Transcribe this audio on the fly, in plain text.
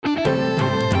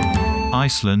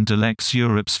Iceland elects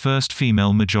Europe's first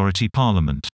female majority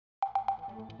parliament.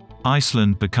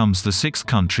 Iceland becomes the sixth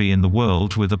country in the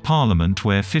world with a parliament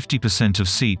where 50% of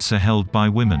seats are held by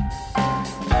women.